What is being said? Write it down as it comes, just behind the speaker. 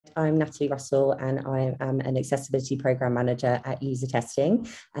I'm Natalie Russell and I am an accessibility program manager at UserTesting.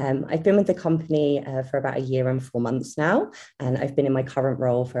 I've been with the company for about a year and 4 months now, and I've been in my current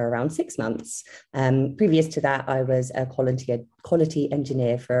role for around 6 months. Previous to that, I was a quality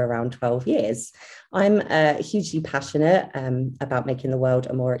engineer for around 12 years. I'm hugely passionate about making the world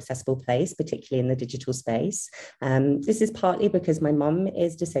a more accessible place, particularly in the digital space. This is partly because my mum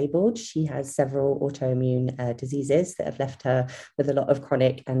is disabled. She has several autoimmune diseases that have left her with a lot of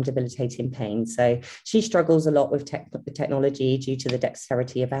chronic and debilitating pain. So she struggles a lot with technology due to the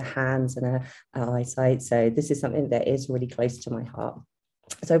dexterity of her hands and her eyesight. So this is something that is really close to my heart.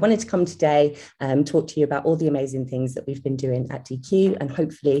 So I wanted to come today and talk to you about all the amazing things that we've been doing at DQ and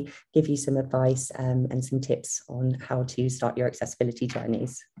hopefully give you some advice and some tips on how to start your accessibility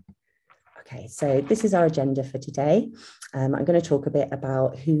journeys. Okay, so this is our agenda for today. I'm going to talk a bit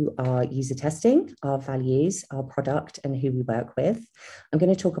about who are UserTesting, our values, our product, and who we work with. I'm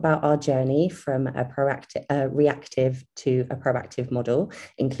going to talk about our journey from a reactive to a proactive model,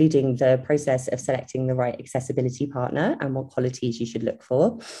 including the process of selecting the right accessibility partner and what qualities you should look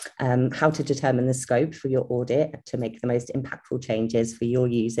for, how to determine the scope for your audit to make the most impactful changes for your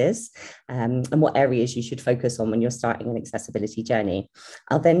users, and what areas you should focus on when you're starting an accessibility journey.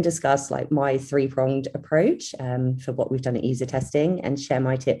 I'll then discuss my 3-pronged approach for what we've done at UserTesting and share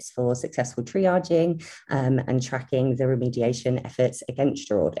my tips for successful triaging and tracking the remediation efforts against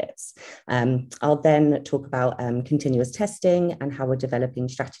your audits. I'll then talk about continuous testing and how we're developing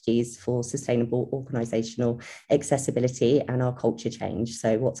strategies for sustainable organizational accessibility and our culture change.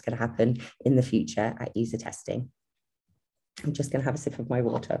 So what's going to happen in the future at UserTesting. I'm just going to have a sip of my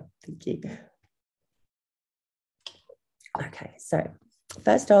water. Thank you. Okay, so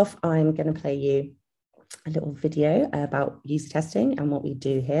first off, I'm going to play you a little video about UserTesting and what we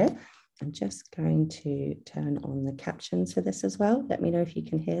do here. I'm just going to turn on the captions for this as well. Let me know if you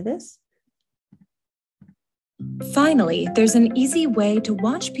can hear this. Finally, there's an easy way to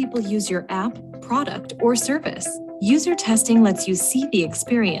watch people use your app, product, or service. UserTesting lets you see the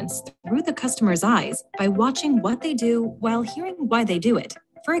experience through the customer's eyes by watching what they do while hearing why they do it.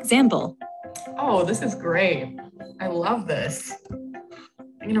 For example, oh, this is great. I love this.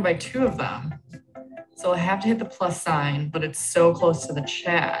 I'm gonna buy 2 of them. So I have to hit the plus sign, but it's so close to the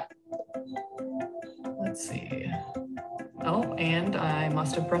chat. Let's see. Oh, and I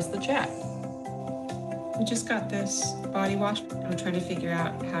must have pressed the chat. We just got this body wash. I'm trying to figure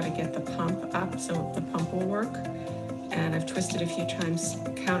out how to get the pump up so the pump will work. And I've twisted a few times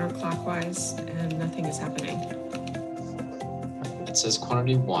counterclockwise and nothing is happening. It says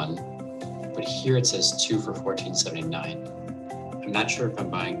quantity 1, but here it says 2 for $14.79. I'm not sure if I'm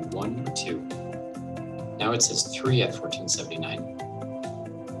buying 1 or 2. Now it says 3 at $14.79.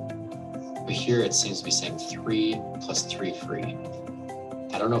 But here it seems to be saying 3 plus 3 free.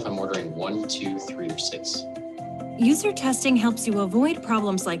 I don't know if I'm ordering 1, 2, 3, or 6. UserTesting helps you avoid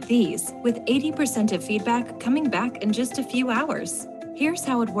problems like these, with 80% of feedback coming back in just a few hours. Here's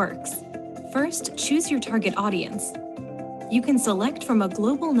how it works. First, choose your target audience. You can select from a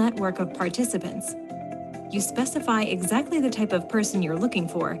global network of participants. You specify exactly the type of person you're looking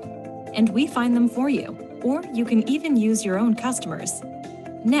for, and we find them for you. Or you can even use your own customers.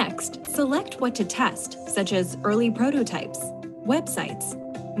 Next, select what to test, such as early prototypes, websites,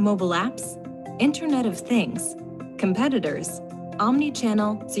 mobile apps, Internet of Things, competitors,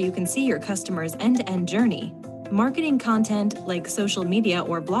 omni-channel so you can see your customers' end-to-end journey, marketing content like social media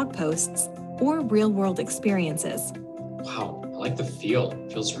or blog posts, or real-world experiences. Wow, I like the feel.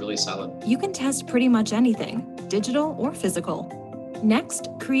 It feels really solid. You can test pretty much anything, digital or physical. Next,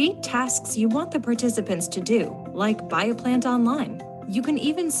 create tasks you want the participants to do, like buy a plant online. You can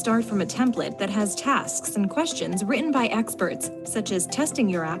even start from a template that has tasks and questions written by experts, such as testing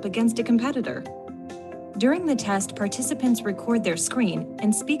your app against a competitor. During the test, participants record their screen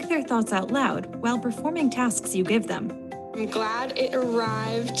and speak their thoughts out loud while performing tasks you give them. I'm glad it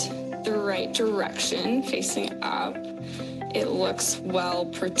arrived the right direction, facing up. It looks well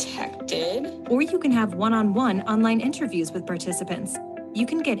protected. Or you can have one-on-one online interviews with participants. You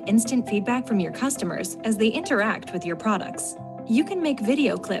can get instant feedback from your customers as they interact with your products. You can make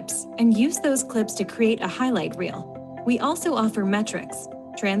video clips and use those clips to create a highlight reel. We also offer metrics,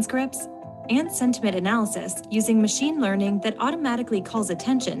 transcripts, and sentiment analysis using machine learning that automatically calls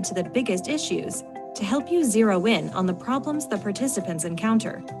attention to the biggest issues to help you zero in on the problems the participants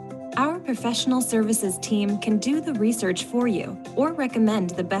encounter. Our professional services team can do the research for you or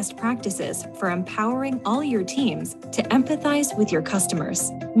recommend the best practices for empowering all your teams to empathize with your customers.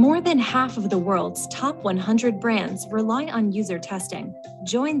 More than half of the world's top 100 brands rely on user testing.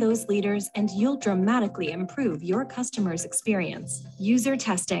 Join those leaders and you'll dramatically improve your customers' experience. User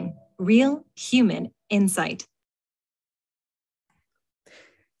testing, real human insight.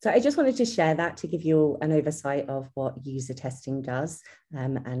 So I just wanted to share that to give you all an oversight of what user testing does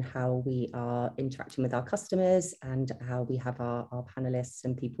and how we are interacting with our customers and how we have our panelists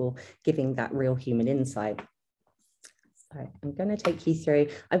and people giving that real human insight. So I'm going to take you through,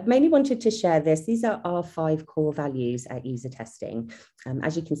 I've mainly wanted to share this. These are our 5 core values at user testing.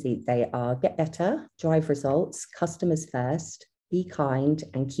 As you can see, they are get better, drive results, customers first, be kind,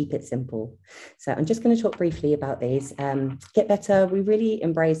 and keep it simple. So I'm just going to talk briefly about these. Get better, we really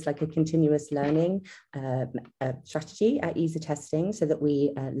embrace like a continuous learning strategy at user testing so that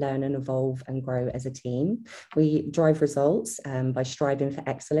we learn and evolve and grow as a team. We drive results by striving for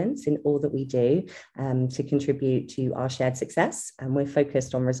excellence in all that we do to contribute to our shared success. And we're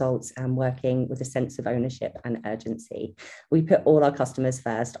focused on results and working with a sense of ownership and urgency. We put all our customers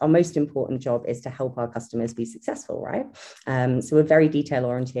first. Our most important job is to help our customers be successful, right? So we're very detail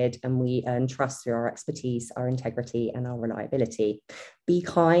oriented and we earn trust through our expertise, our integrity, and our reliability. Be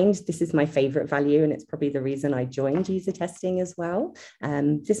kind. This is my favorite value, and it's probably the reason I joined user testing as well.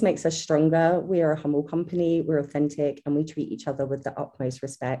 This makes us stronger. We are a humble company, we're authentic, and we treat each other with the utmost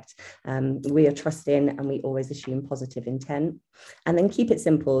respect. We are trusting and we always assume positive intent. And then keep it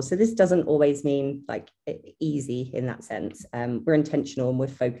simple. So this doesn't always mean like easy in that sense. We're intentional and we're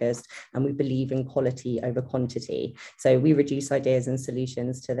focused and we believe in quality over quantity. So we reduce ideas and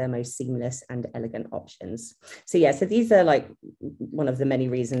solutions to their most seamless and elegant options. So yeah, so these are like one of the many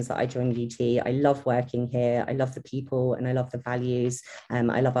reasons that I joined UT. I love working here. I love the people and I love the values.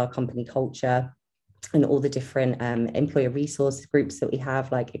 I love our company culture and all the different employer resource groups that we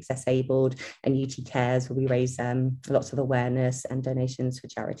have, like Access-Abled and UT Cares, where we raise lots of awareness and donations for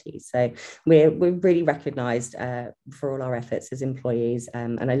charities. So we're really recognised for all our efforts as employees,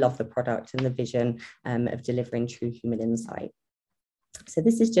 and I love the product and the vision of delivering true human insight. So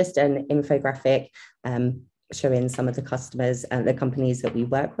this is just an infographic showing some of the customers and the companies that we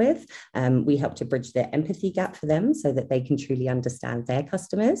work with. We help to bridge the empathy gap for them so that they can truly understand their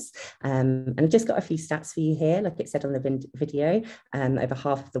customers. And I've just got a few stats for you here. Like it said on the video, over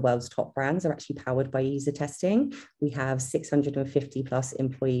half of the world's top brands are actually powered by user testing. We have 650 plus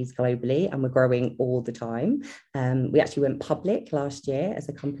employees globally, and we're growing all the time. We actually went public last year as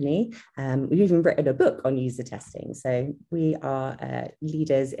a company. We've even written a book on user testing. So we are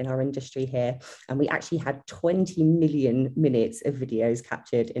leaders in our industry here, and we actually had 20 million minutes of videos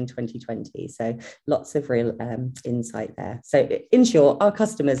captured in 2020. So lots of real insight there. So in short, our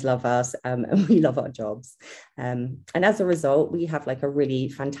customers love us and we love our jobs. And as a result, we have like a really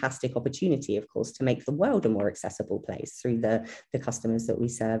fantastic opportunity, of course, to make the world a more accessible place through the customers that we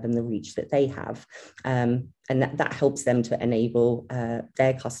serve and the reach that they have. And that helps them to enable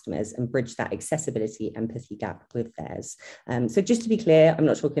their customers and bridge that accessibility empathy gap with theirs. So just to be clear, I'm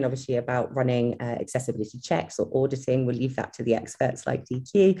not talking obviously about running accessibility checks or auditing. We'll leave that to the experts like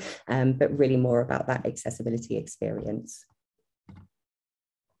DQ, but really more about that accessibility experience.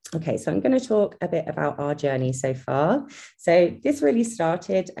 Okay, so I'm going to talk a bit about our journey so far. So this really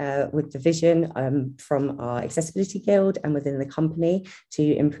started with the vision from our Accessibility Guild and within the company to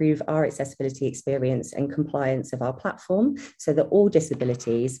improve our accessibility experience and compliance of our platform so that all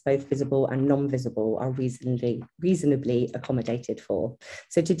disabilities, both visible and non-visible, are reasonably accommodated for.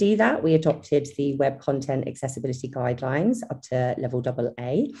 So to do that, we adopted the Web Content Accessibility Guidelines up to level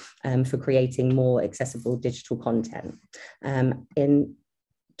AA for creating more accessible digital content. In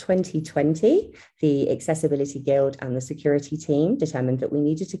 2020, the Accessibility Guild and the security team determined that we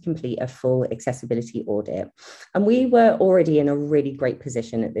needed to complete a full accessibility audit. And we were already in a really great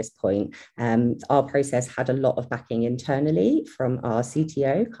position at this point. Our process had a lot of backing internally from our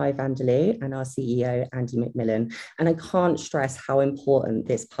CTO, Kai Vanderloo, and our CEO, Andy McMillan. And I can't stress how important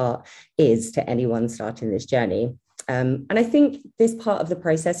this part is to anyone starting this journey. And I think this part of the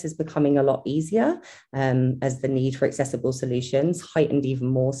process is becoming a lot easier as the need for accessible solutions, heightened even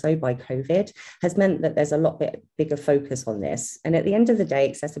more so by COVID, has meant that there's a lot bigger focus on this. And at the end of the day,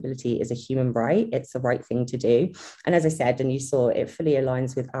 accessibility is a human right. It's the right thing to do. And as I said, and you saw, it fully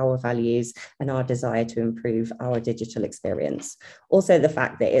aligns with our values and our desire to improve our digital experience. Also, the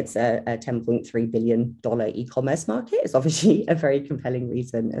fact that it's a $10.3 billion e-commerce market is obviously a very compelling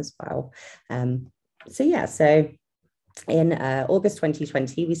reason as well. So In August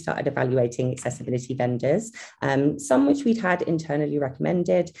 2020, we started evaluating accessibility vendors, some which we'd had internally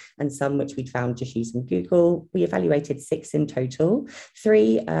recommended and some which we'd found just using Google. We evaluated 6 in total,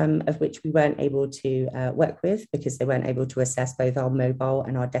 3 of which we weren't able to work with because they weren't able to assess both our mobile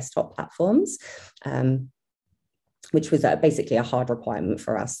and our desktop platforms. Which was basically a hard requirement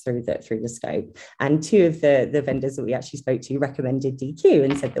for us through the scope. And 2 of the vendors that we actually spoke to recommended DQ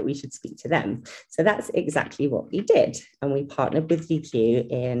and said that we should speak to them. So that's exactly what we did. And we partnered with DQ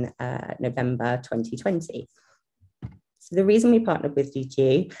in November 2020. So the reason we partnered with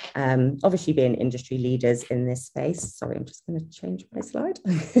DQ, obviously being industry leaders in this space. Sorry, I'm just going to change my slide.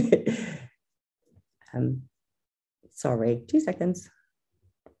 Sorry, 2 seconds.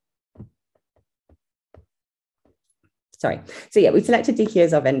 Sorry. So yeah, we selected DQ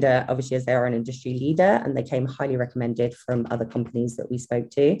as our vendor, obviously as they are an industry leader, and they came highly recommended from other companies that we spoke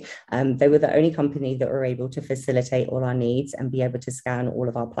to. They were the only company that were able to facilitate all our needs and be able to scan all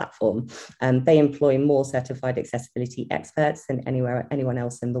of our platform. They employ more certified accessibility experts than anyone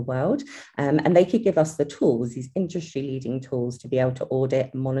else in the world. And they could give us the tools, these industry leading tools, to be able to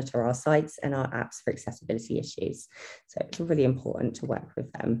audit and monitor our sites and our apps for accessibility issues. So it's really important to work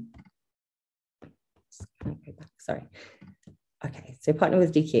with them. Go back, sorry. Okay, so partner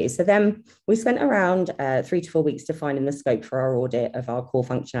with DQ. So then we spent around 3 to 4 weeks defining the scope for our audit of our core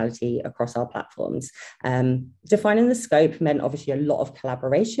functionality across our platforms. Defining the scope meant obviously a lot of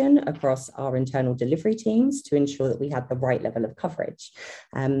collaboration across our internal delivery teams to ensure that we had the right level of coverage.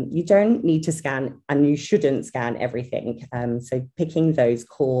 You don't need to scan, and you shouldn't scan everything. So picking those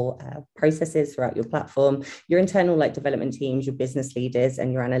core processes throughout your platform, your internal development teams, your business leaders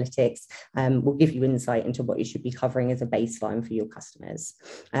and your analytics will give you insight into what you should be covering as a baseline for your customers.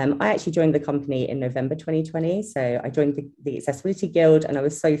 I actually joined the company in November 2020. So I joined the Accessibility Guild, and I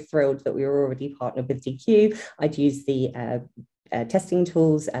was so thrilled that we were already partnered with DQ. I'd used the testing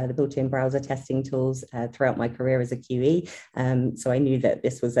tools, the built-in browser testing tools throughout my career as a QE. So I knew that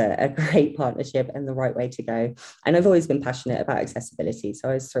this was a great partnership and the right way to go. And I've always been passionate about accessibility. So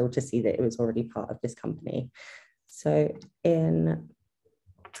I was thrilled to see that it was already part of this company. So in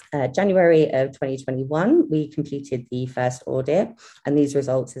January of 2021, we completed the first audit, and these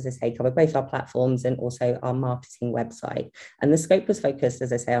results, as I say, cover both our platforms and also our marketing website. And the scope was focused,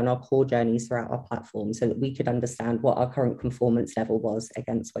 as I say, on our core journeys throughout our platform so that we could understand what our current conformance level was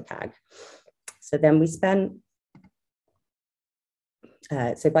against WCAG. So then we spent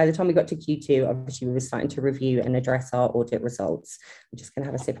so by the time we got to Q2, obviously we were starting to review and address our audit results. I'm just going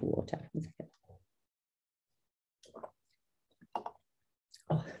to have a sip of water.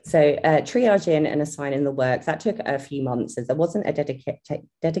 So triaging and assigning the work, that took a few months, as there wasn't a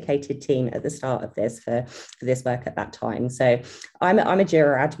dedicated team at the start of this for this work at that time. So I'm a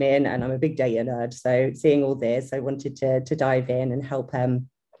Jira admin and I'm a big data nerd. So seeing all this, I wanted to dive in and help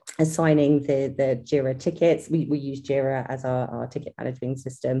assigning the Jira tickets. We use Jira as our ticket management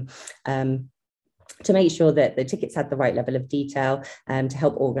system. To make sure that the tickets had the right level of detail, to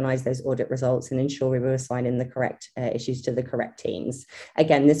help organise those audit results and ensure we were assigning the correct issues to the correct teams.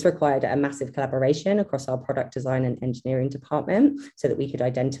 Again, this required a massive collaboration across our product design and engineering department so that we could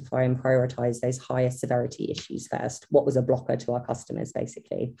identify and prioritise those highest severity issues first. What was a blocker to our customers,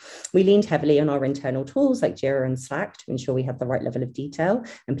 basically. We leaned heavily on our internal tools like Jira and Slack to ensure we had the right level of detail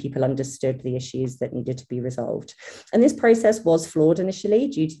and people understood the issues that needed to be resolved. And this process was flawed initially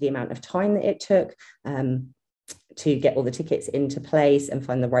due to the amount of time that it took to get all the tickets into place and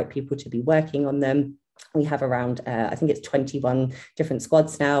find the right people to be working on them. We have around, I think it's 21 different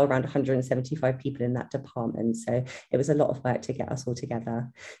squads now, around 175 people in that department. So it was a lot of work to get us all together.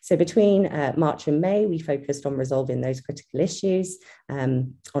 So between March and May, we focused on resolving those critical issues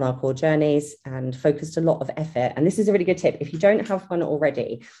on our core journeys and focused a lot of effort. And this is a really good tip. If you don't have one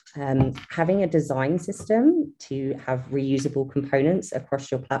already, having a design system to have reusable components across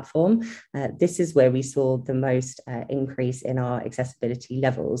your platform, this is where we saw the most increase in our accessibility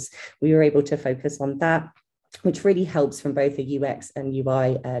levels. We were able to focus on that, which really helps from both a UX and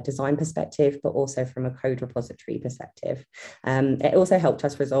UI design perspective, but also from a code repository perspective. It also helped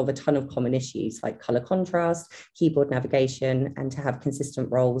us resolve a ton of common issues like color contrast, keyboard navigation, and to have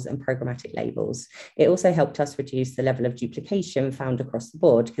consistent roles and programmatic labels. It also helped us reduce the level of duplication found across the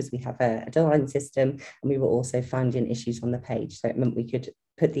board because we have a design system and we were also finding issues on the page. So it meant we could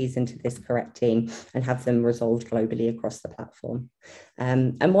put these into this correct team and have them resolved globally across the platform.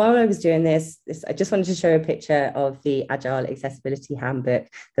 And while I was doing this, I just wanted to show a picture of the Agile Accessibility Handbook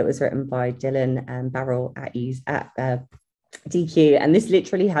that was written by Dylan Barrell at DQ, and this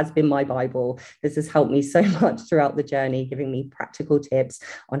literally has been my Bible. This has helped me so much throughout the journey, giving me practical tips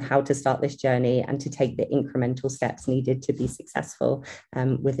on how to start this journey and to take the incremental steps needed to be successful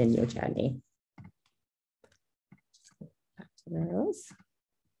within your journey. Back to those.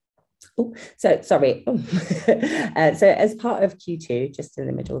 Oh, so sorry. So as part of Q2, just in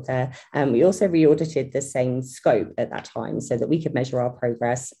the middle there, we also re-audited the same scope at that time so that we could measure our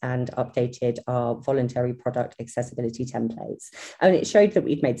progress and updated our voluntary product accessibility templates. And it showed that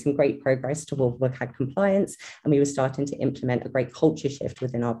we'd made some great progress toward WCAG compliance, and we were starting to implement a great culture shift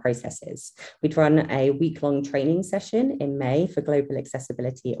within our processes. We'd run a week-long training session in May for Global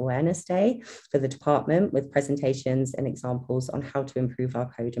Accessibility Awareness Day for the department, with presentations and examples on how to improve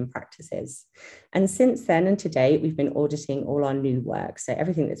our code and practices. And since then and today, we've been auditing all our new work. So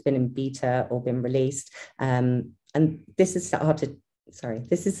everything that's been in beta or been released. And this has started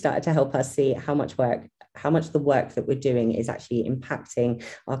to help us see how much the work that we're doing is actually impacting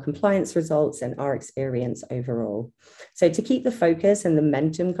our compliance results and our experience overall. So to keep the focus and the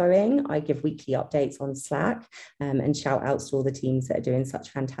momentum going, I give weekly updates on Slack and shout outs to all the teams that are doing such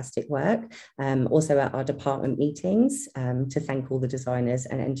fantastic work. Also at our department meetings to thank all the designers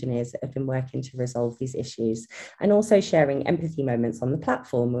and engineers that have been working to resolve these issues, and also sharing empathy moments on the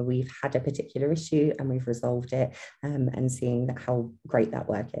platform where we've had a particular issue and we've resolved it, and seeing how great that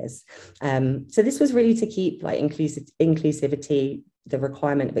work is. So this was really to keep like inclusivity, the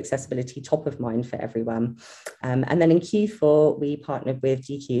requirement of accessibility top of mind for everyone. And then in Q4, we partnered with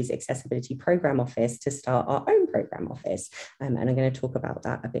GQ's Accessibility Program Office to start our own program office. And I'm going to talk about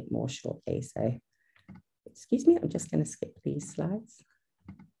that a bit more shortly. So excuse me, I'm just going to skip these slides.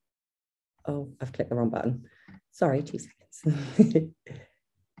 Oh, I've clicked the wrong button. Sorry, 2 seconds.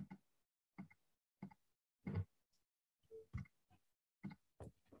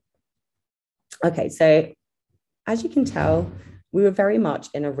 Okay, so as you can tell, we were very much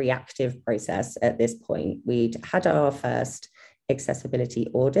in a reactive process at this point. We'd had our first accessibility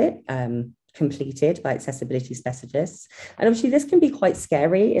audit completed by accessibility specialists. And obviously this can be quite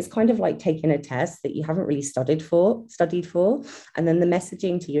scary. It's kind of like taking a test that you haven't really studied for. And then the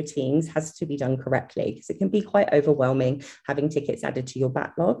messaging to your teams has to be done correctly, because it can be quite overwhelming having tickets added to your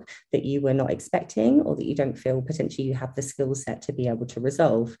backlog that you were not expecting, or that you don't feel potentially you have the skill set to be able to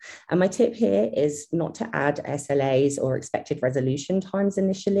resolve. And my tip here is not to add SLAs or expected resolution times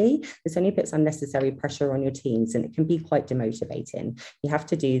initially. This only puts unnecessary pressure on your teams, and it can be quite demotivating. You have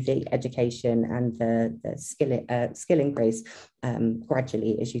to do the education and the skill increase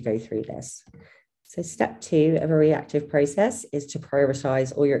gradually as you go through this. So step 2 of a reactive process is to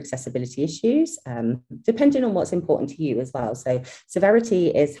prioritize all your accessibility issues, depending on what's important to you as well. So severity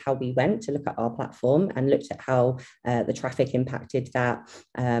is how we went to look at our platform and looked at how the traffic impacted that,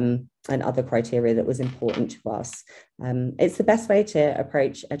 and other criteria that was important to us. It's the best way to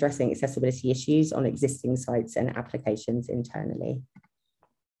approach addressing accessibility issues on existing sites and applications internally.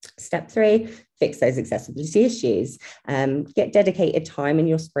 Step 3, fix those accessibility issues. Get dedicated time in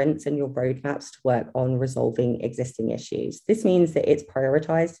your sprints and your roadmaps to work on resolving existing issues. This means that it's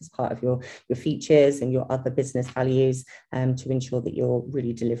prioritized as part of your features and your other business values to ensure that you're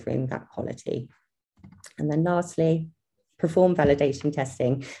really delivering that quality. And then lastly, perform validation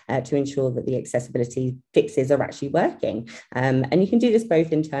testing to ensure that the accessibility fixes are actually working. And you can do this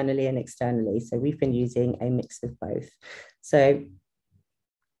both internally and externally. So we've been using a mix of both. So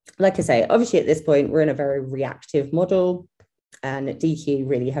like I say, obviously at this point, we're in a very reactive model, and DQ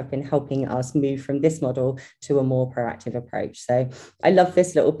really have been helping us move from this model to a more proactive approach. So I love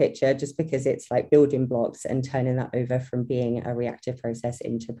this little picture just because it's like building blocks and turning that over from being a reactive process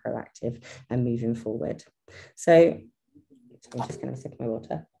into proactive and moving forward. So I'm just going to sip my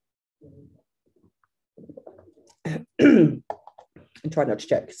water. I'm trying not to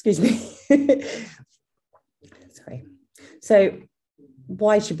choke, excuse me. Sorry. So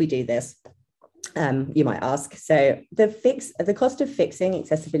why should we do this? You might ask. So the cost of fixing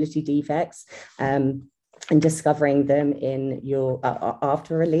accessibility defects and discovering them in your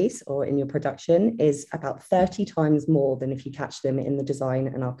after release or in your production is about 30 times more than if you catch them in the design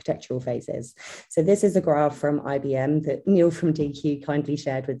and architectural phases. So this is a graph from IBM that Neil from DQ kindly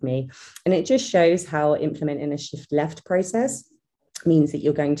shared with me, and it just shows how implementing a shift left process means that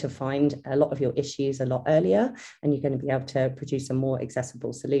you're going to find a lot of your issues a lot earlier, and you're going to be able to produce a more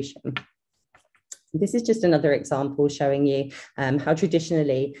accessible solution. This is just another example showing you how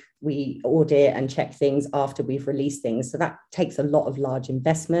traditionally we audit and check things after we've released things. So that takes a lot of large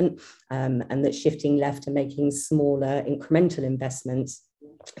investment, and that shifting left and making smaller incremental investments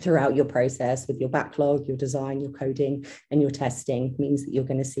throughout your process with your backlog, your design, your coding, and your testing means that you're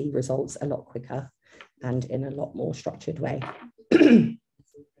going to see results a lot quicker. and in a lot more structured way.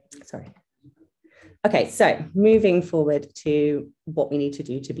 Sorry. Okay, so moving forward to what we need to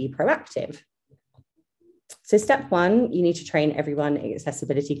do to be proactive. So step one, you need to train everyone in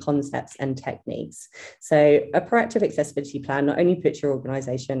accessibility concepts and techniques. So a proactive accessibility plan not only puts your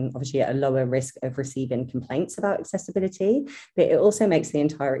organization obviously at a lower risk of receiving complaints about accessibility, but it also makes the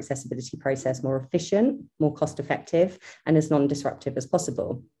entire accessibility process more efficient, more cost effective, and as non-disruptive as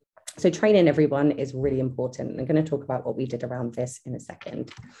possible. So training everyone is really important. I'm going to talk about what we did around this in a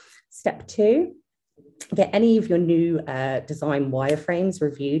second. Step two, get any of your new design wireframes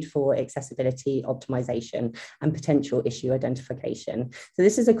reviewed for accessibility optimization and potential issue identification. So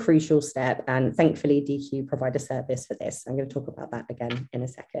this is a crucial step, and thankfully DQ provide a service for this. I'm going to talk about that again in a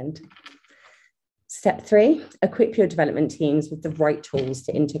second. Step three, equip your development teams with the right tools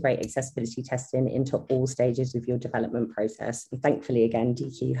to integrate accessibility testing into all stages of your development process. And thankfully, again,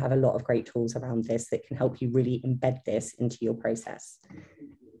 DQ have a lot of great tools around this that can help you really embed this into your process.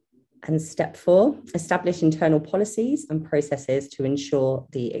 And step four, establish internal policies and processes to ensure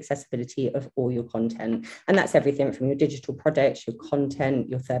the accessibility of all your content. And that's everything from your digital products, your content,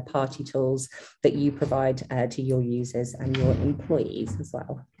 your third-party tools that you provide to your users and your employees as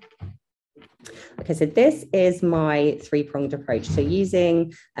well. Okay, so this is my three-pronged approach. So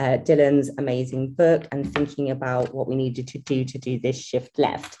using Dylan's amazing book and thinking about what we needed to do this shift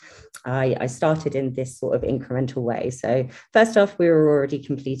left, I started in this sort of incremental way. So first off, we were already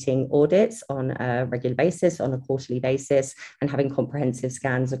completing audits on a regular basis, on a quarterly basis, and having comprehensive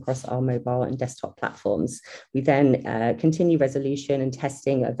scans across our mobile and desktop platforms. We then continue resolution and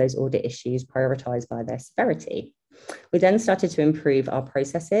testing of those audit issues prioritized by their severity. We then started to improve our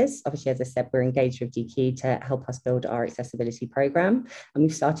processes. Obviously, as I said, we're engaged with DQ to help us build our accessibility program. And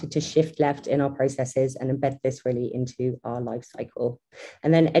we've started to shift left in our processes and embed this really into our life cycle.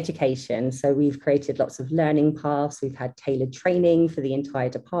 And then education. So we've created lots of learning paths. We've had tailored training for the entire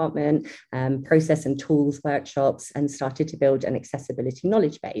department, process and tools workshops, and started to build an accessibility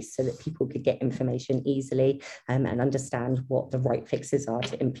knowledge base so that people could get information easily and understand what the right fixes are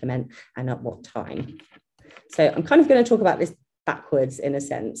to implement and at what time. So I'm kind of going to talk about this backwards in a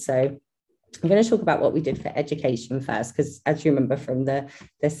sense. So I'm going to talk about what we did for education first, because as you remember from the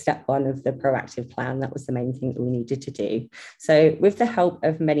step one of the proactive plan, that was the main thing that we needed to do. So with the help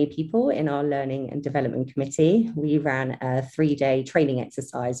of many people in our learning and development committee, we ran a 3-day training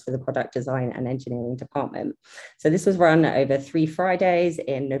exercise for the product design and engineering department. So this was run over 3 Fridays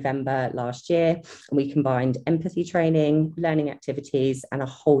in November last year, and we combined empathy training, learning activities, and a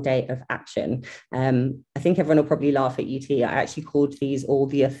whole day of action. I think everyone will probably laugh at UT. I actually called these all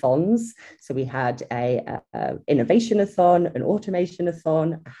the athons. So we had a innovation-a-thon, an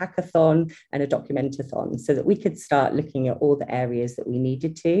automation-a-thon, a hackathon, and a document-a-thon, so that we could start looking at all the areas that we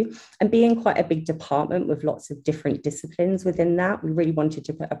needed to. And being quite a big department with lots of different disciplines within that, we really wanted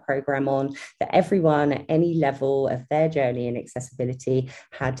to put a program on that everyone at any level of their journey in accessibility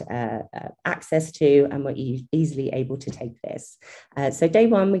had access to and were easily able to take this. So day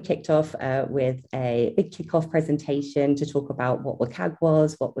one, we kicked off with a big kickoff presentation to talk about what WCAG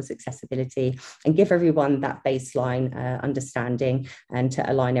was, what was accessibility, and give everyone that baseline understanding and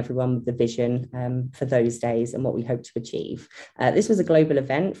to align everyone with the vision for those days and what we hope to achieve. This was a global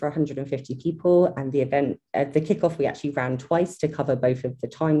event for 150 people, and the event, the kickoff, we actually ran twice to cover both of the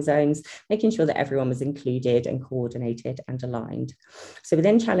time zones, making sure that everyone was included and coordinated and aligned. So we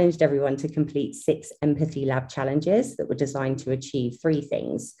then challenged everyone to complete 6 empathy lab challenges that were designed to achieve 3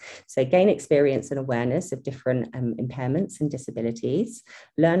 things. So gain experience and awareness of different impairments and disabilities,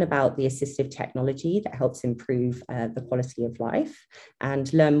 learn about the assistive technology that helps improve the quality of life,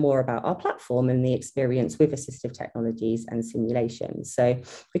 and learn more about our platform and the experience with assistive technologies and simulations. So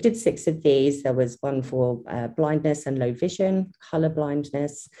we did 6 of these. There was one for blindness and low vision, color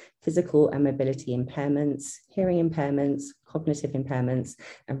blindness, physical and mobility impairments, hearing impairments, cognitive impairments,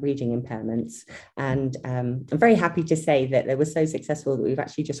 and reading impairments. And I'm very happy to say that they were so successful that we've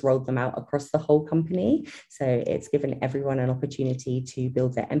actually just rolled them out across the whole company. So it's given everyone an opportunity to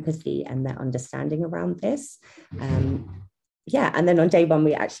build their empathy and their understanding around this. Yeah, and then on day one,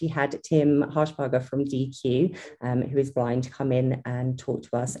 we actually had Tim Harshbarger from DQ, who is blind, come in and talk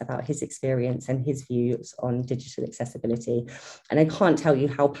to us about his experience and his views on digital accessibility. And I can't tell you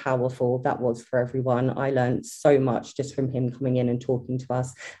how powerful that was for everyone. I learned so much just from him coming in and talking to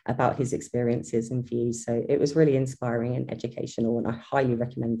us about his experiences and views. So it was really inspiring and educational, and I highly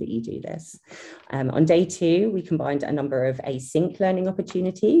recommend that you do this. On day 2, we combined a number of async learning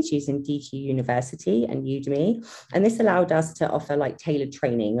opportunities using DQ University and Udemy, and this allowed us to offer like tailored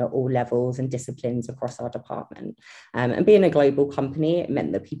training at all levels and disciplines across our department. And being a global company, it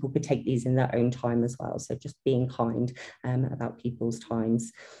meant that people could take these in their own time as well. So just being kind about people's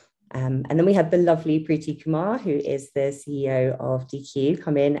times. And then we had the lovely Preeti Kumar, who is the CEO of DQ,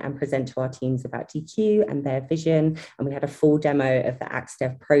 come in and present to our teams about DQ and their vision. And we had a full demo of the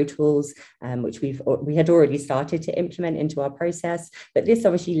AXDev Pro Tools, which we had already started to implement into our process. But this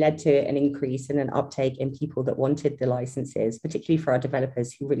obviously led to an increase and an uptake in people that wanted the licenses, particularly for our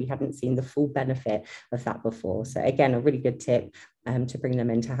developers who really hadn't seen the full benefit of that before. So again, a really good tip to bring them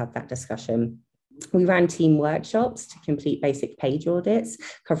in to have that discussion. We ran team workshops to complete basic page audits,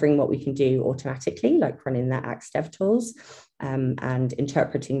 covering what we can do automatically, like running the AXDev tools and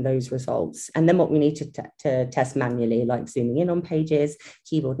interpreting those results. And then what we need to test manually, like zooming in on pages,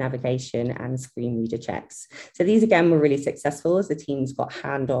 keyboard navigation, and screen reader checks. So these, again, were really successful as the teams got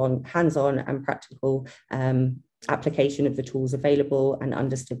hands-on and practical application of the tools available and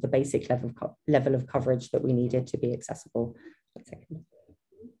understood the basic level of coverage that we needed to be accessible. 1 second.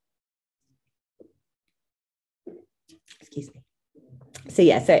 Excuse me. So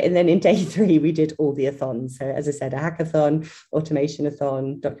yeah, and then in day 3, we did all the athons. So as I said, a hackathon,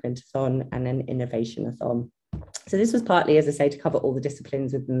 automation-a-thon, document-a-thon, and an innovation-a-thon. So this was partly, as I say, to cover all the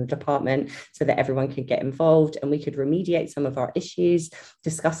disciplines within the department so that everyone could get involved and we could remediate some of our issues,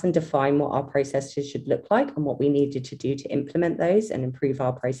 discuss and define what our processes should look like and what we needed to do to implement those and improve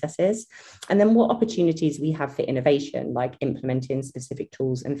our processes. And then what opportunities we have for innovation, like implementing specific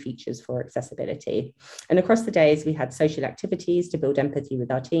tools and features for accessibility. And across the days, we had social activities to build empathy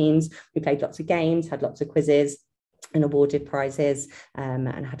with our teams. We played lots of games, had lots of quizzes and awarded prizes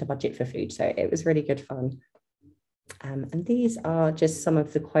and had a budget for food. So it was really good fun. And these are just some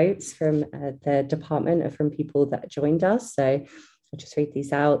of the quotes from the department and from people that joined us. So I'll just read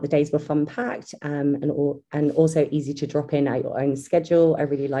these out. The days were fun-packed and also easy to drop in at your own schedule. I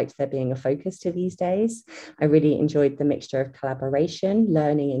really liked there being a focus to these days. I really enjoyed the mixture of collaboration,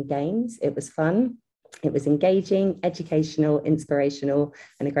 learning and games. It was fun. It was engaging, educational, inspirational,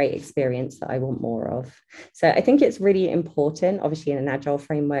 and a great experience that I want more of. So I think it's really important, obviously in an agile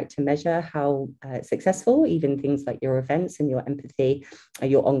framework, to measure how successful, even things like your events and your empathy,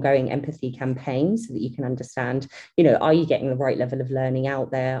 your ongoing empathy campaigns, so that you can understand, are you getting the right level of learning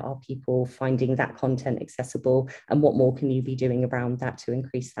out there? Are people finding that content accessible? And what more can you be doing around that to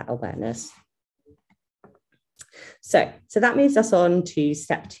increase that awareness? So that moves us on to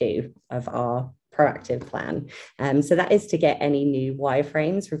step 2 of our proactive plan. So that is to get any new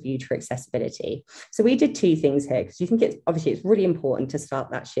wireframes reviewed for accessibility. So we did 2 things here because you think it's really important to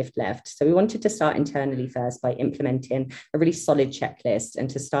start that shift left. So we wanted to start internally first by implementing a really solid checklist and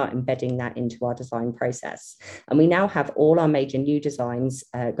to start embedding that into our design process. And we now have all our major new designs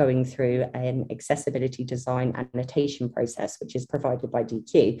going through an accessibility design annotation process, which is provided by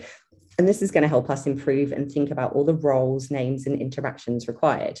DQ. And this is going to help us improve and think about all the roles, names, and interactions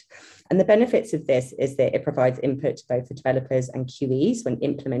required. And the benefits of this is that it provides input to both the developers and QEs when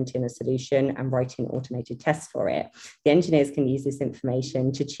implementing a solution and writing automated tests for it. The engineers can use this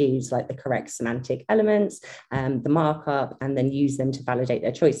information to choose like the correct semantic elements, the markup, and then use them to validate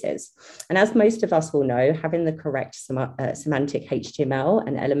their choices. And as most of us will know, having the correct semantic HTML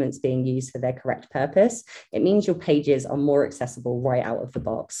and elements being used for their correct purpose, it means your pages are more accessible right out of the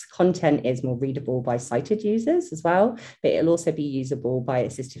box. Content is more readable by sighted users as well, but it'll also be usable by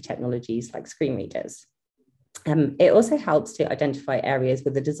assistive technologies like screen readers. It also helps to identify areas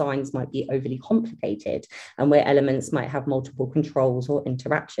where the designs might be overly complicated and where elements might have multiple controls or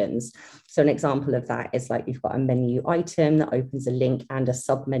interactions. So an example of that is like you've got a menu item that opens a link and a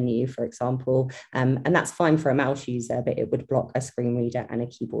sub-menu, for example, and that's fine for a mouse user, but it would block a screen reader and a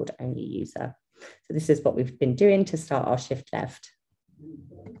keyboard-only user. So this is what we've been doing to start our shift left.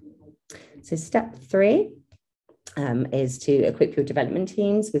 So step 3 is to equip your development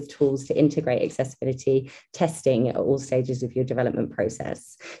teams with tools to integrate accessibility testing at all stages of your development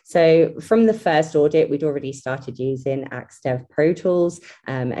process. So from the first audit, we'd already started using AXDev Pro Tools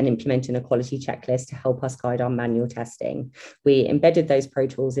and implementing a quality checklist to help us guide our manual testing. We embedded those Pro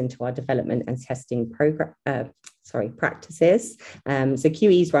Tools into our development and testing practices. So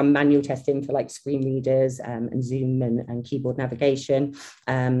QEs run manual testing for like screen readers and Zoom and keyboard navigation.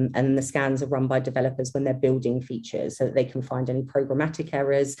 And the scans are run by developers when they're building features so that they can find any programmatic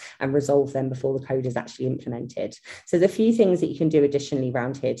errors and resolve them before the code is actually implemented. So there's a few things that you can do additionally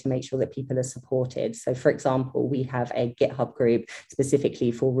around here to make sure that people are supported. So for example, we have a GitHub group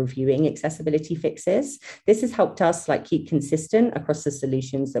specifically for reviewing accessibility fixes. This has helped us like keep consistent across the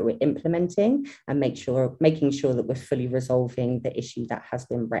solutions that we're implementing and making sure that that we're fully resolving the issue that has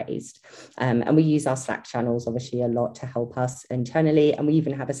been raised. And we use our Slack channels obviously a lot to help us internally, and we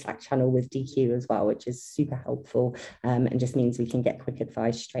even have a Slack channel with DQ as well, which is super helpful, and just means we can get quick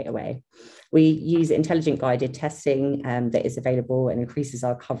advice straight away. We use intelligent guided testing that is available and increases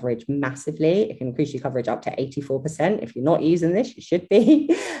our coverage massively. It can increase your coverage up to 84%. If you're not using this, you should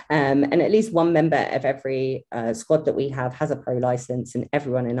be. And at least one member of every squad that we have has a pro license, and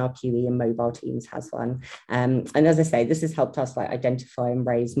everyone in our QE and mobile teams has one. And as I say, this has helped us like identify and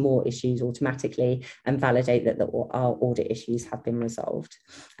raise more issues automatically and validate that our audit issues have been resolved.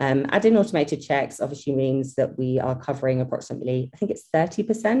 Adding automated checks obviously means that we are covering approximately, I think it's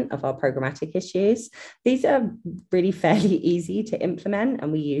 30% of our programmatic issues. These are really fairly easy to implement,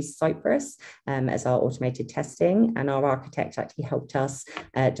 and we use Cypress as our automated testing, and our architect actually helped us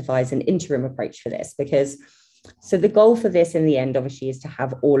devise an interim approach for this, because so the goal for this in the end obviously is to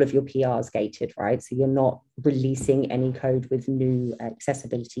have all of your PRs gated, right? So you're not releasing any code with new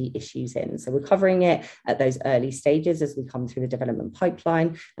accessibility issues in. So we're covering it at those early stages as we come through the development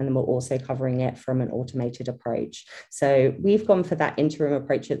pipeline, and then we're also covering it from an automated approach. So we've gone for that interim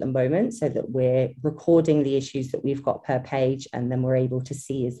approach at the moment, so that we're recording the issues that we've got per page, and then we're able to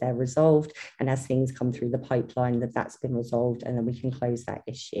see as they're resolved, and as things come through the pipeline that that's been resolved, and then we can close that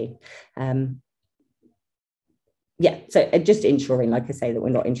issue. Yeah, so just ensuring, like I say, that we're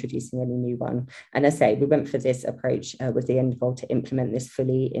not introducing any new one. And as I say, we went for this approach with the end goal to implement this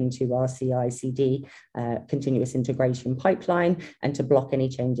fully into our CI/CD continuous integration pipeline, and to block any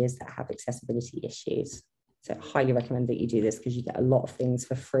changes that have accessibility issues. So I highly recommend that you do this, because you get a lot of things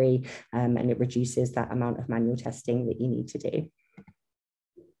for free, and it reduces that amount of manual testing that you need to do.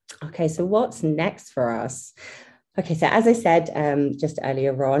 Okay, so what's next for us? Okay, so as I said just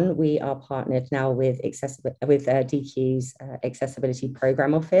earlier on, we are partnered now with DQ's Accessibility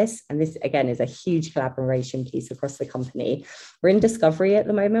Program Office. And this, again, is a huge collaboration piece across the company. We're in discovery at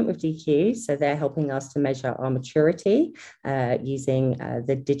the moment with DQ. So they're helping us to measure our maturity using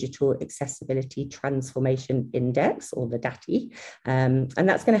the Digital Accessibility Transformation Index, or the DATI. And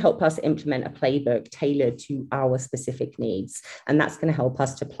that's going to help us implement a playbook tailored to our specific needs. And that's going to help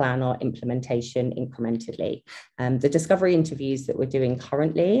us to plan our implementation incrementally. The discovery interviews that we're doing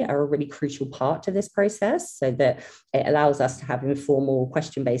currently are a really crucial part to this process, so that it allows us to have informal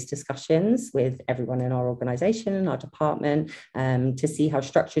question-based discussions with everyone in our organization and our department, to see how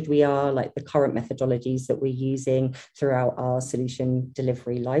structured we are, like the current methodologies that we're using throughout our solution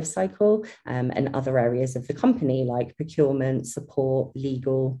delivery lifecycle, and other areas of the company like procurement, support,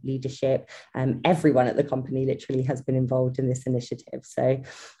 legal, leadership. Everyone at the company literally has been involved in this initiative. So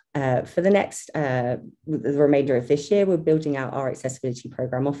for the remainder of this year, we're building out our accessibility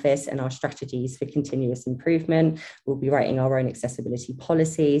program office and our strategies for continuous improvement. We'll be writing our own accessibility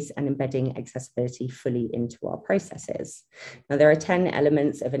policies and embedding accessibility fully into our processes. Now, there are 10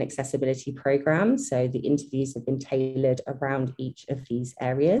 elements of an accessibility program, so the interviews have been tailored around each of these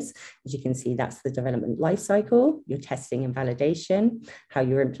areas. As you can see, that's the development lifecycle, your testing and validation, how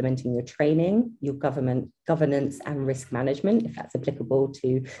you're implementing your training, your governance and risk management, if that's applicable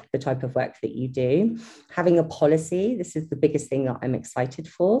to the type of work that you do. Having a policy, this is the biggest thing that I'm excited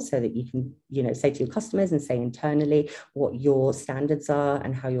for, so that you can, say to your customers and say internally what your standards are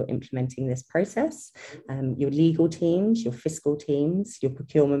and how you're implementing this process. Your legal teams, your fiscal teams, your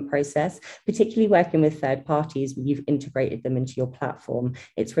procurement process, particularly working with third parties when you've integrated them into your platform.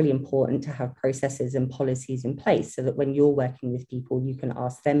 It's really important to have processes and policies in place, so that when you're working with people, you can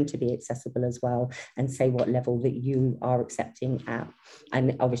ask them to be accessible as well, and say what level that you are accepting at.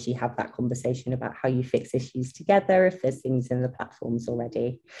 And obviously have that conversation about how you fix issues together if there's things in the platforms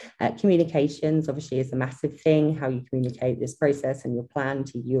already. Communications obviously is a massive thing, how you communicate this process and your plan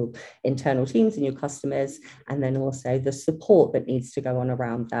to your internal teams and your customers, and then also the support that needs to go on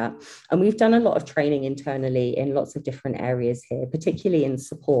around that. And we've done a lot of training internally in lots of different areas here, particularly in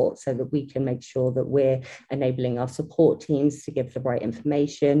support, so that we can make sure that we're enabling our support teams to give the right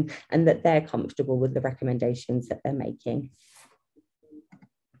information and that they're comfortable with the recommendations that they're making.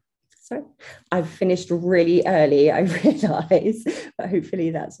 So I've finished really early, I realise, but hopefully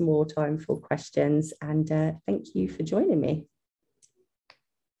that's more time for questions. And thank you for joining me.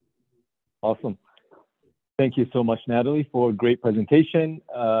 Awesome. Thank you so much, Natalie, for a great presentation.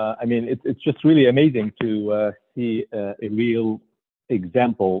 I mean, it's just really amazing to see a real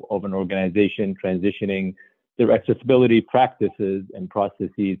example of an organization transitioning their accessibility practices and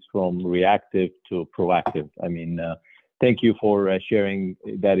processes from reactive to proactive. I mean, thank you for sharing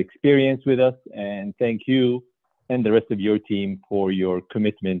that experience with us, and thank you and the rest of your team for your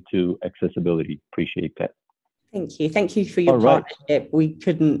commitment to accessibility. Appreciate that. Thank you. Thank you for your All right. partnership. We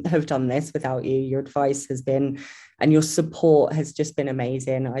couldn't have done this without you. Your advice has been, and your support has just been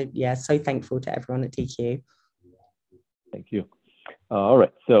amazing. So thankful to everyone at DQ. Thank you. All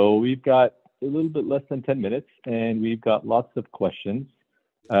right. So we've got a little bit less than 10 minutes and we've got lots of questions.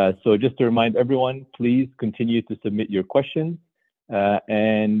 So just to remind everyone, please continue to submit your questions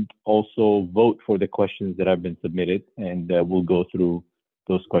and also vote for the questions that have been submitted, and we'll go through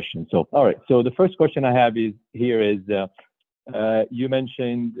those questions. So, all right. So the first question I have is you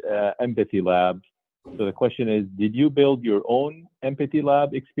mentioned Empathy Lab. So the question is, did you build your own Empathy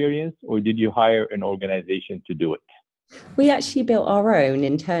Lab experience or did you hire an organization to do it? We actually built our own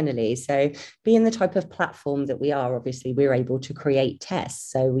internally. So being the type of platform that we are, obviously, we're able to create tests.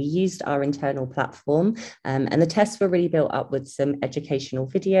 So we used our internal platform and the tests were really built up with some educational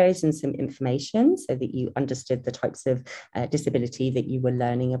videos and some information so that you understood the types of disability that you were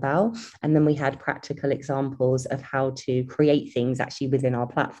learning about. And then we had practical examples of how to create things actually within our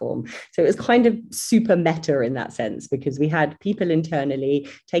platform. So it was kind of super meta in that sense, because we had people internally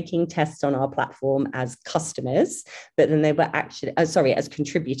taking tests on our platform as customers, but then they were actually, as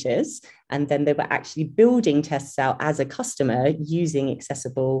contributors, and then they were actually building tests out as a customer using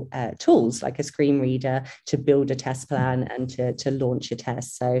accessible tools like a screen reader to build a test plan and to launch a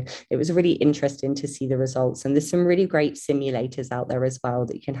test. So it was really interesting to see the results. And there's some really great simulators out there as well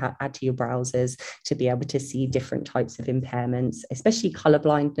that you can add to your browsers to be able to see different types of impairments, especially color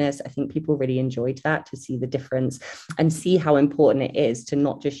blindness. I think people really enjoyed that, to see the difference and see how important it is to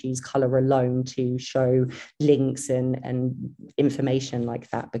not just use color alone to show links and information like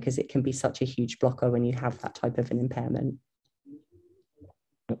that, because it can be such a huge blocker when you have that type of an impairment.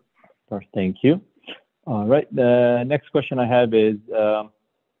 Thank you. All right, the next question I have is,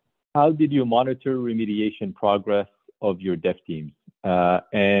 how did you monitor remediation progress of your dev teams?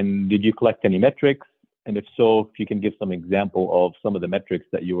 And did you collect any metrics? And if so, if you can give some example of some of the metrics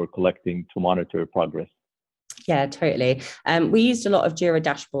that you were collecting to monitor progress. Yeah, totally. We used a lot of Jira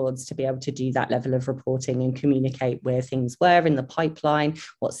dashboards to be able to do that level of reporting and communicate where things were in the pipeline,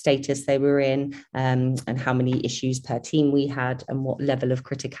 what status they were in, and how many issues per team we had and what level of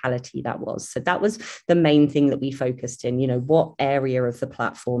criticality that was. So that was the main thing that we focused in, what area of the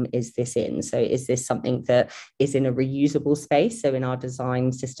platform is this in? So is this something that is in a reusable space? So in our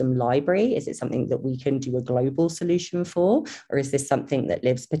design system library, is it something that we can do a global solution for? Or is this something that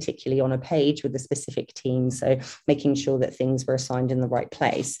lives particularly on a page with a specific team? So making sure that things were assigned in the right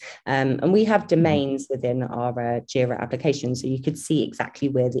place. And we have domains within our Jira application, so you could see exactly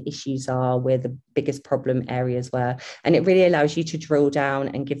where the issues are, where the biggest problem areas were. And it really allows you to drill down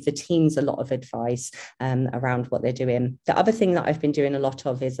and give the teams a lot of advice around what they're doing. The other thing that I've been doing a lot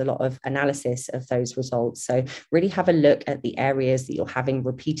of is a lot of analysis of those results. So really have a look at the areas that you're having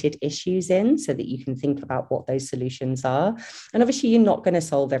repeated issues in, so that you can think about what those solutions are. And obviously, you're not going to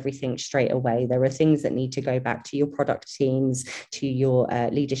solve everything straight away. There are things that need to go back to your product teams, to your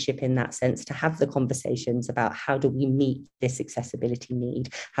leadership in that sense, to have the conversations about how do we meet this accessibility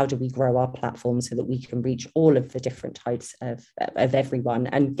need? How do we grow our platform so that we can reach all of the different types of everyone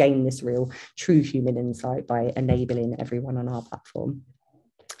and gain this real true human insight by enabling everyone on our platform?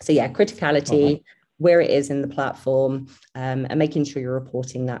 So yeah, criticality, where it is in the platform, and making sure you're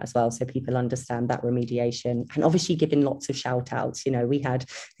reporting that as well, so people understand that remediation. And obviously giving lots of shout outs. We had,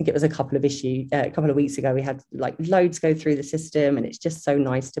 I think it was a couple of weeks ago, we had like loads go through the system, and it's just so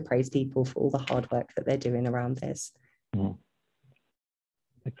nice to praise people for all the hard work that they're doing around this.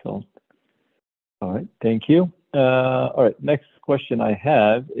 Excellent. All right, thank you. All right, next question I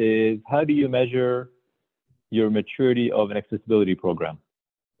have is, how do you measure your maturity of an accessibility program?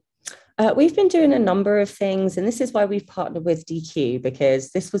 We've been doing a number of things, and this is why we've partnered with DQ, because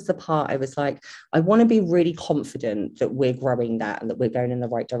this was the part I was like, I want to be really confident that we're growing that and that we're going in the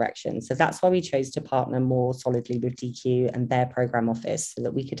right direction. So that's why we chose to partner more solidly with DQ and their program office, so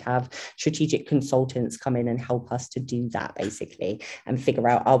that we could have strategic consultants come in and help us to do that, basically, and figure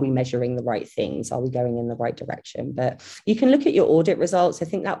out, are we measuring the right things? Are we going in the right direction? But you can look at your audit results. I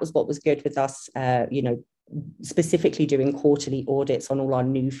think that was what was good with us, specifically doing quarterly audits on all our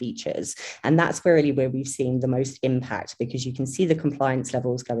new features. And that's really where we've seen the most impact, because you can see the compliance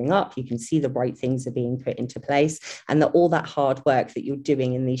levels going up, you can see the right things are being put into place, and that all that hard work that you're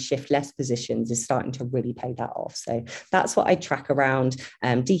doing in these shift left positions is starting to really pay that off. So that's what I track around.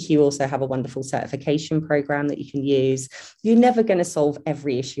 DQ also have a wonderful certification program that you can use. You're never going to solve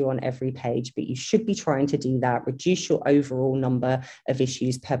every issue on every page, but you should be trying to do that, reduce your overall number of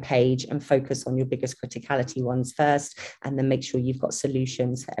issues per page and focus on your biggest criticality ones first, and then make sure you've got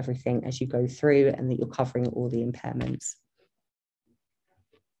solutions for everything as you go through, and that you're covering all the impairments.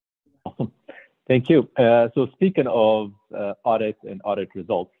 Awesome. Thank you. So speaking of audit and audit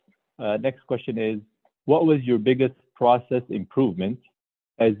results, next question is, what was your biggest process improvement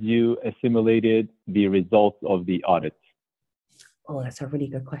as you assimilated the results of the audit? Oh, that's a really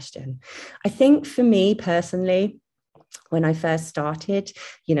good question. I think for me personally, when I first started,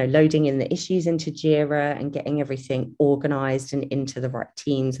 loading in the issues into Jira and getting everything organized and into the right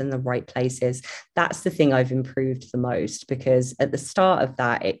teams and the right places, that's the thing I've improved the most, because at the start of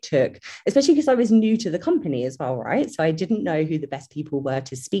that, it took, especially because I was new to the company as well, right? So I didn't know who the best people were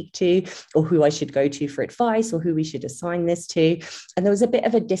to speak to, or who I should go to for advice, or who we should assign this to. And there was a bit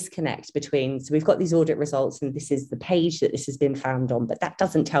of a disconnect between, so we've got these audit results and this is the page that this has been found on, but that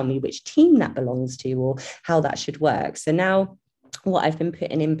doesn't tell me which team that belongs to or how that should work. So now what I've been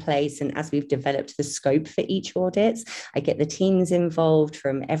putting in place, and as we've developed the scope for each audit, I get the teams involved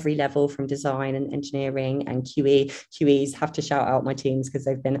from every level, from design and engineering and QE. QEs have to shout out my teams because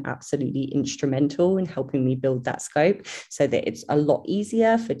they've been absolutely instrumental in helping me build that scope so that it's a lot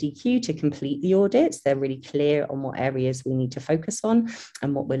easier for DQ to complete the audits. They're really clear on what areas we need to focus on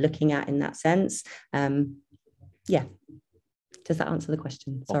and what we're looking at in that sense. Yeah. Does that answer the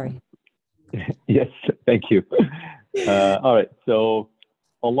question? Sorry. Yes, thank you. All right. So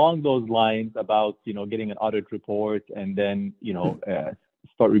along those lines about, getting an audit report and then,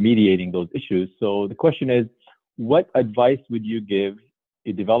 start remediating those issues. So the question is, what advice would you give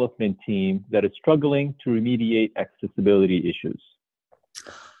a development team that is struggling to remediate accessibility issues?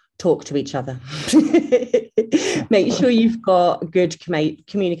 Talk to each other. Make sure you've got good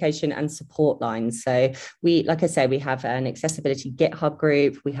communication and support lines. So like I say, we have an accessibility GitHub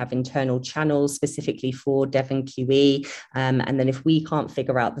group. We have internal channels specifically for Dev and QE. And then if we can't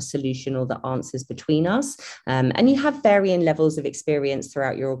figure out the solution or the answers between us, and you have varying levels of experience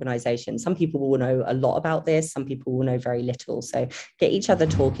throughout your organization. Some people will know a lot about this. Some people will know very little. So get each other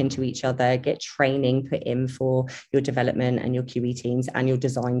talking to each other, get training put in for your development and your QE teams and your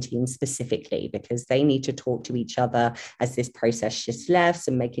design teams specifically, because they need to talk to each other as this process shifts left,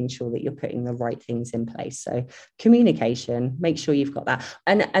 and making sure that you're putting the right things in place. So communication, make sure you've got that,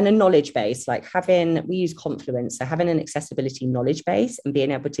 and a knowledge base, like we use Confluence, so having an accessibility knowledge base and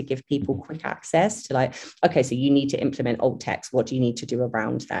being able to give people quick access to, like, okay, so you need to implement alt text. What do you need to do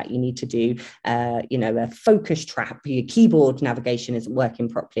around that? You need to do, a focus trap. Your keyboard navigation isn't working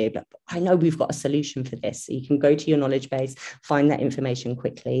properly, but I know we've got a solution for this. So you can go to your knowledge base, find that information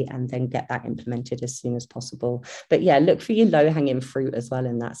quickly, and then get that implemented as soon as possible. But yeah, look for your low-hanging fruit as well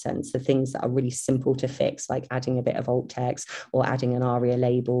in that sense, the things that are really simple to fix, like adding a bit of alt text or adding an ARIA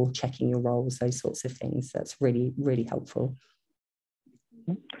label, checking your roles, those sorts of things. That's really, really helpful.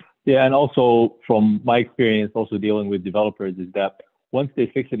 Yeah, and also from my experience also dealing with developers is that once they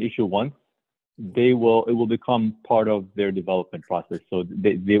fix an issue once, it will become part of their development process. So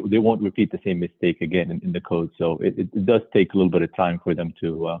they won't repeat the same mistake again in the code. So it does take a little bit of time for them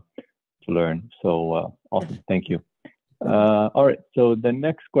to learn. So awesome, thank you. All right, so the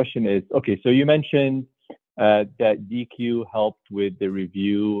next question is, okay, so you mentioned that DQ helped with the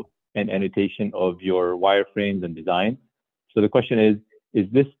review and annotation of your wireframes and design. So the question is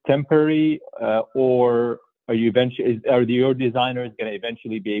this temporary or are your designers going to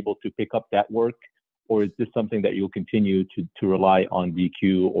eventually be able to pick up that work, or is this something that you'll continue to rely on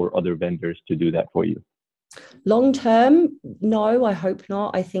DQ or other vendors to do that for you? Long term, no, I hope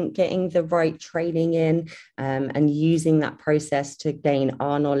not. I think getting the right training in and using that process to gain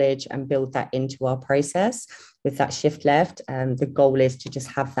our knowledge and build that into our process with that shift left. The goal is to just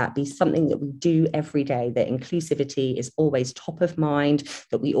have that be something that we do every day, that inclusivity is always top of mind,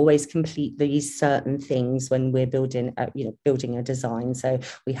 that we always complete these certain things when we're building a design. So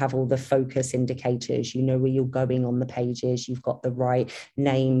we have all the focus indicators, where you're going on the pages, you've got the right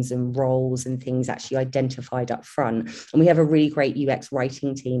names and roles and things actually identified up front. And we have a really great UX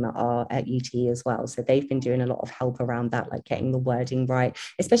writing team at UT as well. So they've been doing a lot of help around that, like getting the wording right,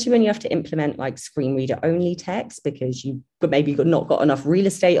 especially when you have to implement like screen reader only text, because you've maybe not got enough real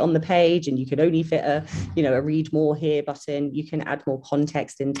estate on the page and you could only fit a read more here button. You can add more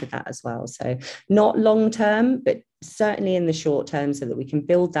context into that as well. So not long term, but certainly in the short term, so that we can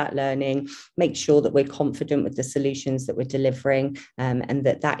build that learning, make sure that we're confident with the solutions that we're delivering, and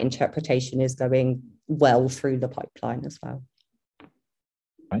that interpretation is going well through the pipeline as well.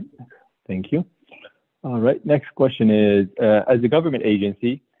 Right. Thank you. All right. Next question is, as a government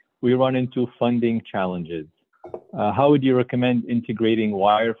agency, we run into funding challenges. How would you recommend integrating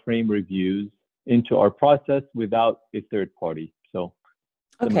wireframe reviews into our process without a third party? So,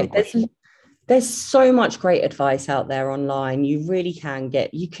 okay, There's so much great advice out there online. You really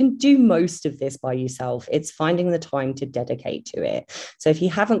you can do most of this by yourself. It's finding the time to dedicate to it. So if you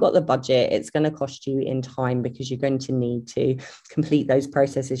haven't got the budget, it's going to cost you in time because you're going to need to complete those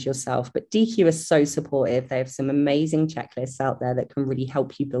processes yourself. But DQ is so supportive. They have some amazing checklists out there that can really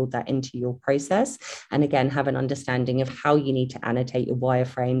help you build that into your process. And again, have an understanding of how you need to annotate your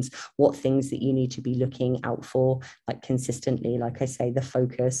wireframes, what things that you need to be looking out for, like consistently, like I say, the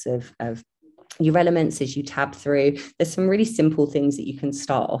focus of your elements as you tab through. There's some really simple things that you can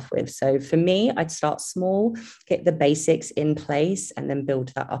start off with. So for me, I'd start small, get the basics in place, and then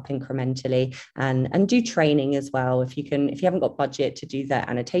build that up incrementally, and do training as well. If you haven't got budget to do the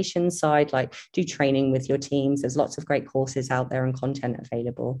annotation side, like do training with your teams. There's lots of great courses out there and content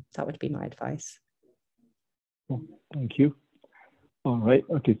available. That would be my advice. Thank you. All right.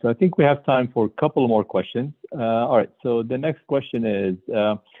 Okay. So I think we have time for a couple more questions. All right. So the next question is,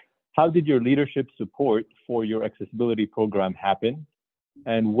 how did your leadership support for your accessibility program happen?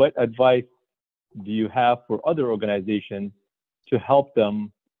 And what advice do you have for other organizations to help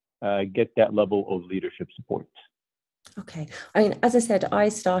them get that level of leadership support? Okay. I mean, as I said, I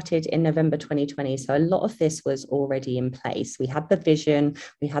started in November 2020. So a lot of this was already in place. We had the vision,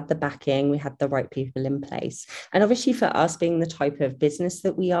 we had the backing, we had the right people in place. And obviously for us being the type of business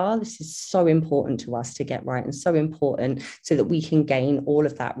that we are, this is so important to us to get right, and so important so that we can gain all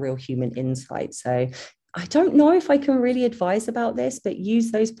of that real human insight. So I don't know if I can really advise about this, but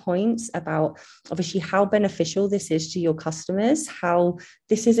use those points about obviously how beneficial this is to your customers, how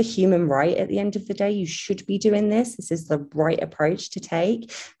this is a human right at the end of the day. You should be doing this. This is the right approach to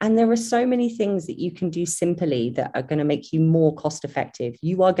take. And there are so many things that you can do simply that are going to make you more cost effective.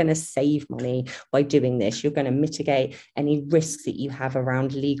 You are going to save money by doing this. You're going to mitigate any risks that you have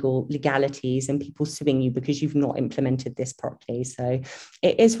around legalities and people suing you because you've not implemented this properly. So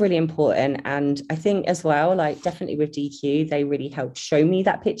it is really important. And I think as well, like definitely with DQ, they really helped show me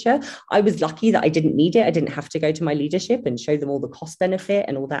that picture. I was lucky that I didn't need it. I didn't have to go to my leadership and show them all the cost benefit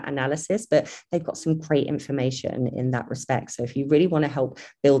and all that analysis, but they've got some great information in that respect. So if you really want to help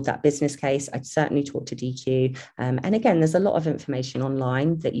build that business case, I'd certainly talk to DQ. And again, there's a lot of information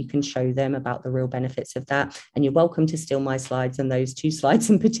online that you can show them about the real benefits of that. And you're welcome to steal my slides and those 2 slides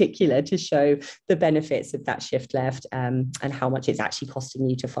in particular to show the benefits of that shift left and how much it's actually costing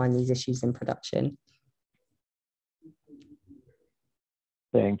you to find these issues in production.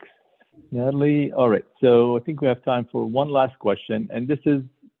 Thanks, Natalie. All right, so I think we have time for one last question, and this is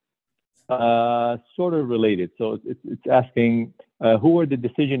sort of related. So it's asking, who are the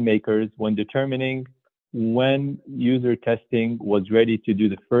decision makers when determining when UserTesting was ready to do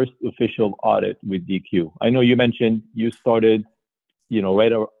the first official audit with DQ? I know you mentioned you started,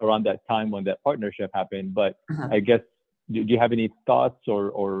 right around that time when that partnership happened, but I guess, do you have any thoughts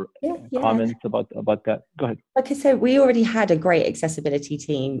or comments about that? Go ahead. Like I said, we already had a great accessibility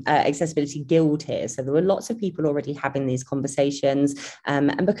team, accessibility guild here. So there were lots of people already having these conversations.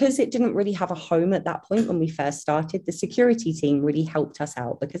 And because it didn't really have a home at that point when we first started, the security team really helped us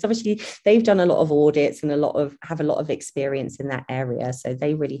out because obviously they've done a lot of audits and have a lot of experience in that area. So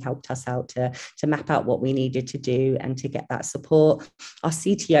they really helped us out to map out what we needed to do and to get that support. Our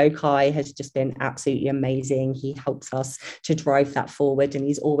CTO, Kai, has just been absolutely amazing. He helps us to drive that forward, and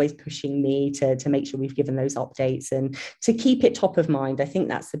he's always pushing me to make sure we've given those updates and to keep it top of mind. I think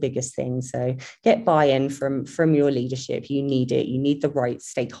that's the biggest thing. So get buy-in from your leadership. You need it. You need the right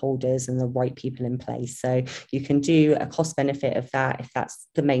stakeholders and the right people in place. So you can do a cost benefit of that if that's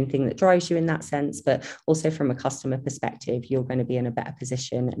the main thing that drives you in that sense, but also from a customer perspective, you're going to be in a better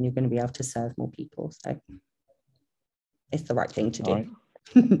position and you're going to be able to serve more people. So it's the right thing to do. Right.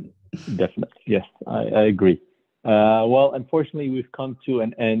 Definitely. Yes, I agree. Well, unfortunately, we've come to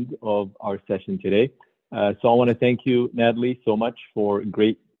an end of our session today. So I want to thank you, Natalie, so much for a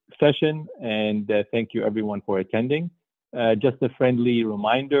great session, and thank you everyone for attending. Just a friendly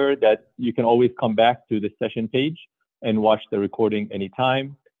reminder that you can always come back to the session page and watch the recording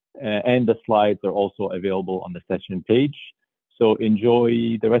anytime, and the slides are also available on the session page. So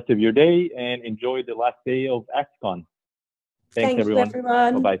enjoy the rest of your day and enjoy the last day of ActCon. Thanks everyone.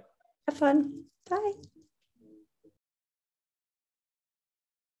 Everyone. Bye-bye. Have fun. Bye.